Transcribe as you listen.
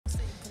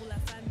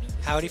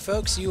Howdy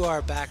folks, you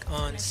are back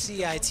on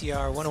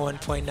CITR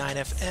 101.9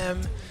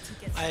 FM.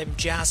 I'm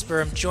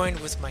Jasper. I'm joined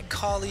with my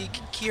colleague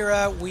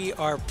Kira. We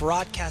are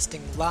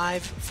broadcasting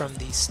live from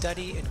the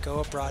Study and Go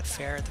Abroad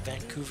Fair at the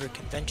Vancouver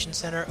Convention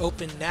Center,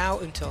 open now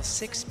until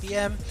 6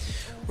 p.m.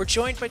 We're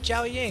joined by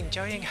Jiao Ying.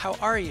 Jiao Ying, how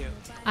are you?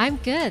 I'm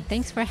good.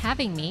 Thanks for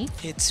having me.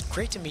 It's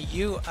great to meet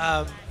you.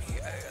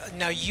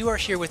 Now you are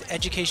here with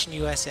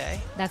EducationUSA.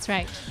 That's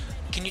right.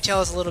 Can you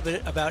tell us a little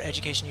bit about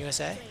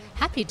EducationUSA?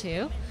 Happy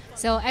to.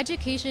 So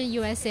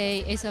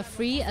EducationUSA is a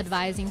free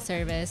advising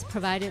service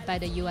provided by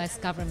the U.S.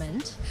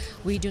 government.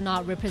 We do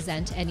not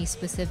represent any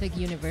specific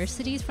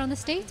universities from the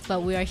States,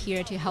 but we are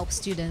here to help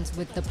students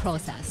with the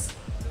process.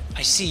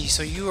 I see.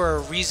 So you are a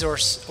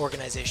resource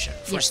organization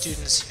for Yes.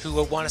 students who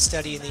will want to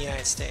study in the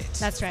United States.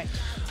 That's right.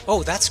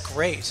 Oh, that's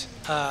great.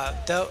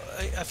 Though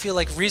I feel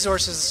like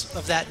resources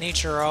of that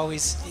nature are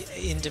always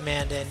in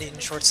demand and in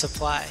short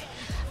supply.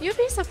 You'd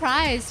be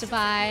surprised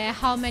by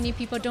how many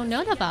people don't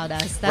know about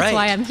us. That's Right.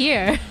 why I'm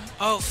here.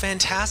 Oh,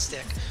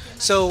 fantastic.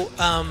 So,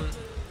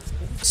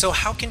 so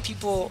how can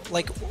people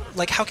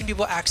how can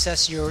people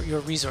access your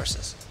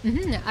resources?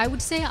 I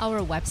would say our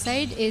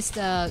website is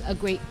a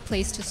great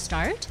place to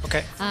start.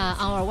 Okay. On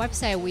our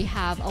website, we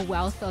have a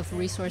wealth of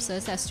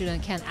resources that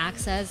students can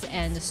access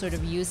and sort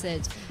of use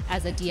it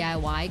as a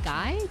DIY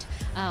guide.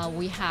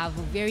 We have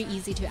very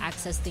easy to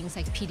access things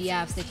like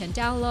PDFs they can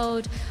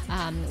download,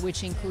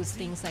 which includes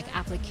things like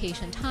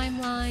application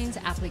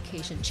timelines,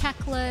 application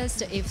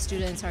checklists if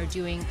students are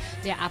doing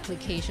their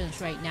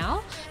applications right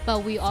now.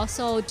 But we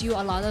also do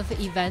a lot of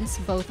events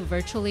both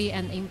virtually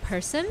and in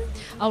person.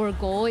 Our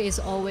goal is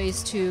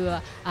always to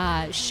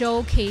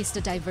showcase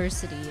the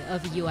diversity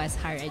of U.S.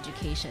 higher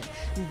education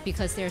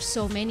because there are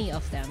so many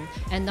of them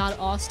and not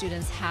all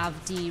students have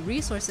the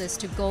resources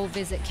to go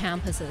visit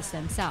campuses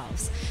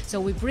themselves. So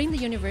we bring the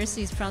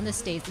universities from the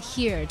States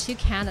here to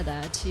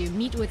Canada to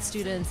meet with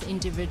students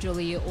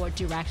individually or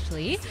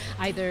directly,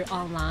 either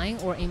online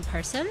or in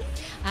person.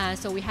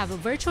 So we have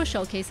virtual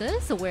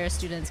showcases where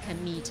students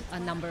can meet a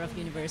number of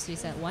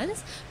universities at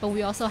once, but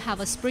we also have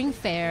a spring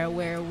fair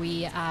where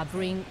we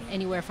bring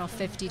anywhere from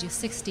 50 to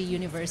 60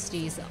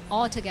 universities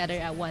all together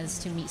at once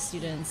to meet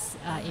students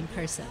in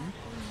person.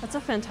 That's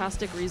a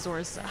fantastic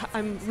resource.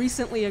 I'm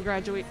recently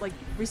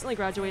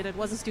graduated,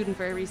 was a student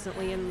very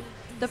recently, and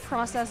the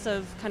process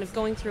of kind of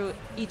going through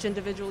each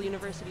individual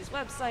university's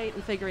website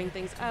and figuring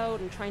things out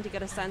and trying to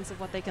get a sense of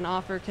what they can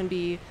offer can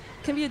be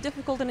a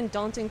difficult and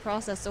daunting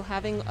process. So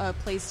having a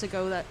place to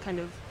go that kind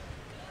of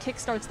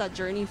kickstarts that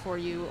journey for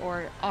you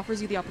or offers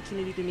you the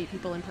opportunity to meet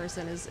people in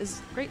person is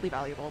greatly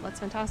valuable. That's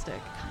fantastic.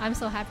 I'm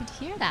so happy to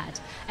hear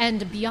that.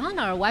 And beyond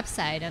our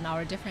website and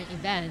our different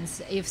events,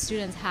 if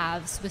students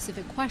have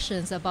specific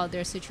questions about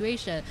their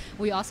situation,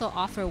 we also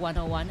offer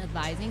one-on-one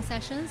advising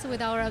sessions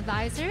with our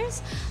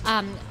advisors.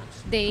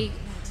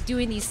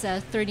 During these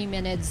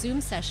 30-minute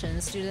Zoom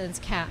sessions, students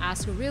can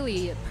ask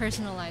really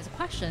personalized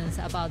questions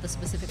about the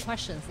specific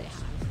questions they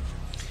have.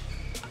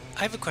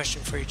 I have a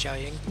question for you, Jiao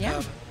Ying.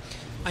 Yeah.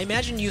 I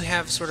imagine you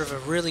have sort of a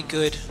really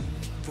good,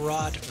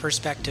 broad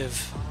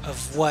perspective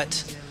of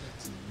what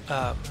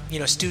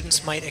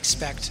students might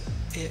expect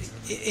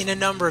in a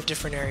number of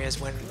different areas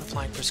when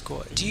applying for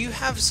school. Do you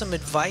have some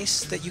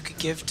advice that you could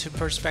give to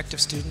prospective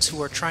students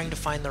who are trying to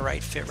find the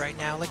right fit right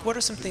now? Like, what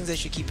are some things they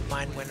should keep in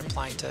mind when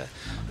applying to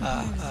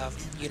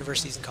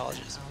universities and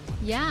colleges?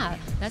 Yeah,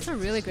 that's a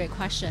really great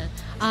question.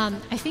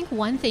 I think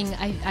one thing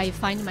I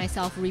find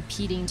myself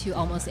repeating to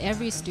almost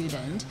every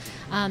student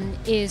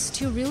is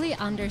to really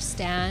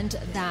understand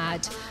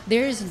that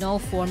there is no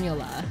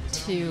formula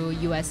to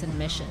U.S.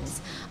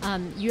 admissions.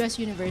 U.S.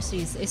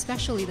 universities,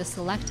 especially the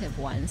selective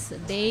ones,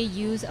 they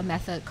use a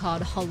method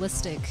called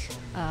holistic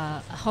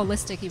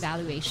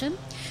evaluation,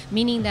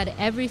 meaning that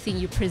everything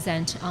you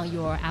present on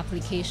your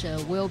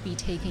application will be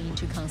taken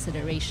into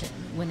consideration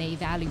when they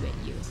evaluate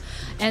you.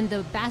 And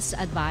the best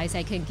advice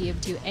I can give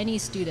to any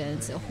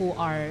students who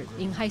are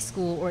in high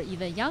school or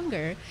even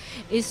younger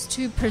is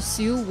to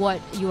pursue what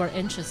you are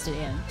interested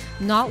in,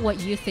 not what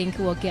you think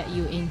will get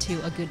you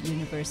into a good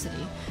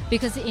university.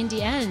 Because in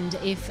the end,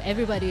 if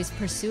everybody is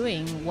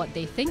pursuing what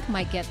they think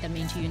might get them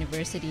into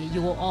university,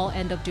 you will all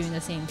end up doing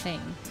the same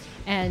thing.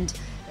 And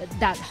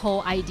that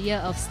whole idea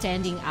of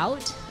standing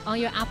out on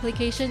your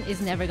application is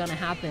never going to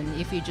happen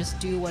if you just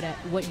do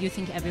what you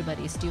think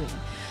everybody's doing.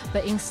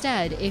 But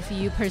instead, if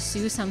you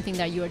pursue something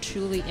that you're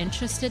truly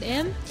interested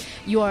in,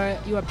 your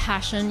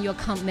passion, your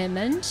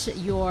commitment,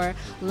 your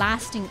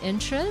lasting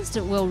interest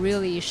will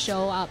really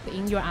show up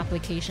in your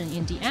application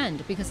in the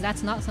end, because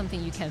that's not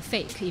something you can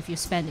fake if you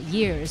spend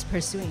years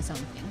pursuing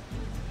something.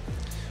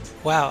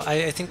 Wow,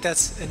 I think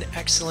that's an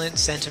excellent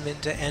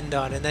sentiment to end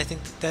on, and I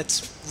think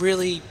that's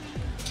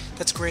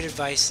great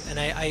advice, and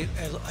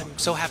I'm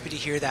so happy to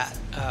hear that,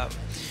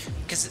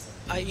 because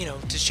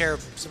to share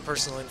some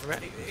personal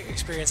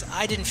experience,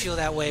 I didn't feel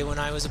that way when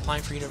I was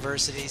applying for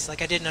universities.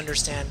 Like, I didn't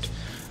understand,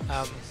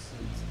 I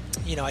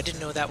didn't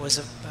know that was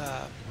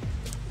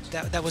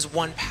that was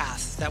one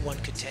path that one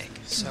could take.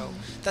 So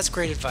that's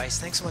great advice.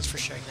 Thanks so much for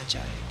sharing that,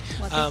 Jiaying.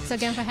 Well, thanks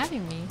again for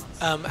having me.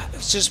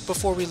 Just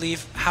before we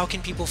leave, how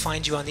can people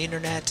find you on the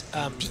internet?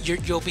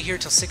 You'll be here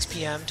till 6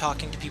 p.m.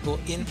 talking to people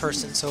in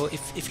person. So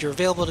if you're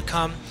available to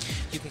come,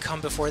 you can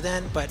come before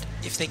then. But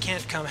if they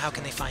can't come, how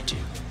can they find you?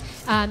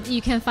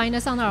 You can find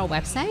us on our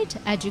website,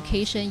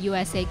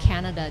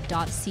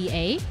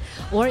 EducationUSACanada.ca,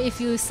 or if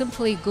you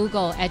simply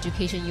Google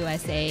Education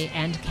USA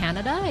and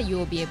Canada, you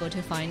will be able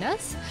to find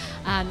us.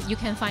 You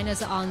can find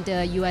us on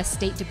the U.S.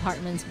 State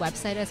Department's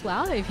website as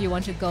well if you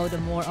want to go the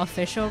more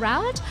official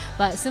route,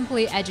 but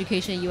simply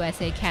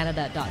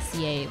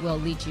EducationUSACanada.ca will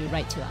lead you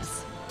right to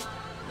us.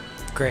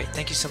 Great.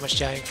 Thank you so much,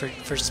 Jiaying,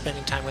 for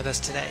spending time with us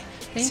today.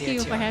 Thank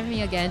you for having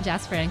me again,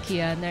 Jasper and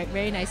Kia.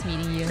 Very nice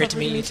meeting you. Great to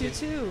meet you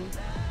too.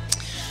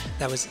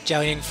 That was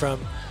Jiaying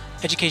from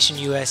Education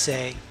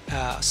USA /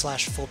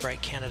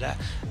 Fulbright Canada,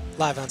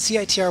 live on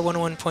CITR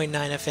 101.9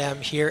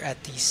 FM here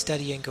at the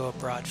Study and Go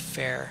Abroad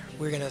Fair.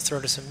 We're going to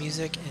throw to some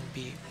music and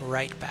be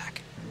right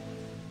back.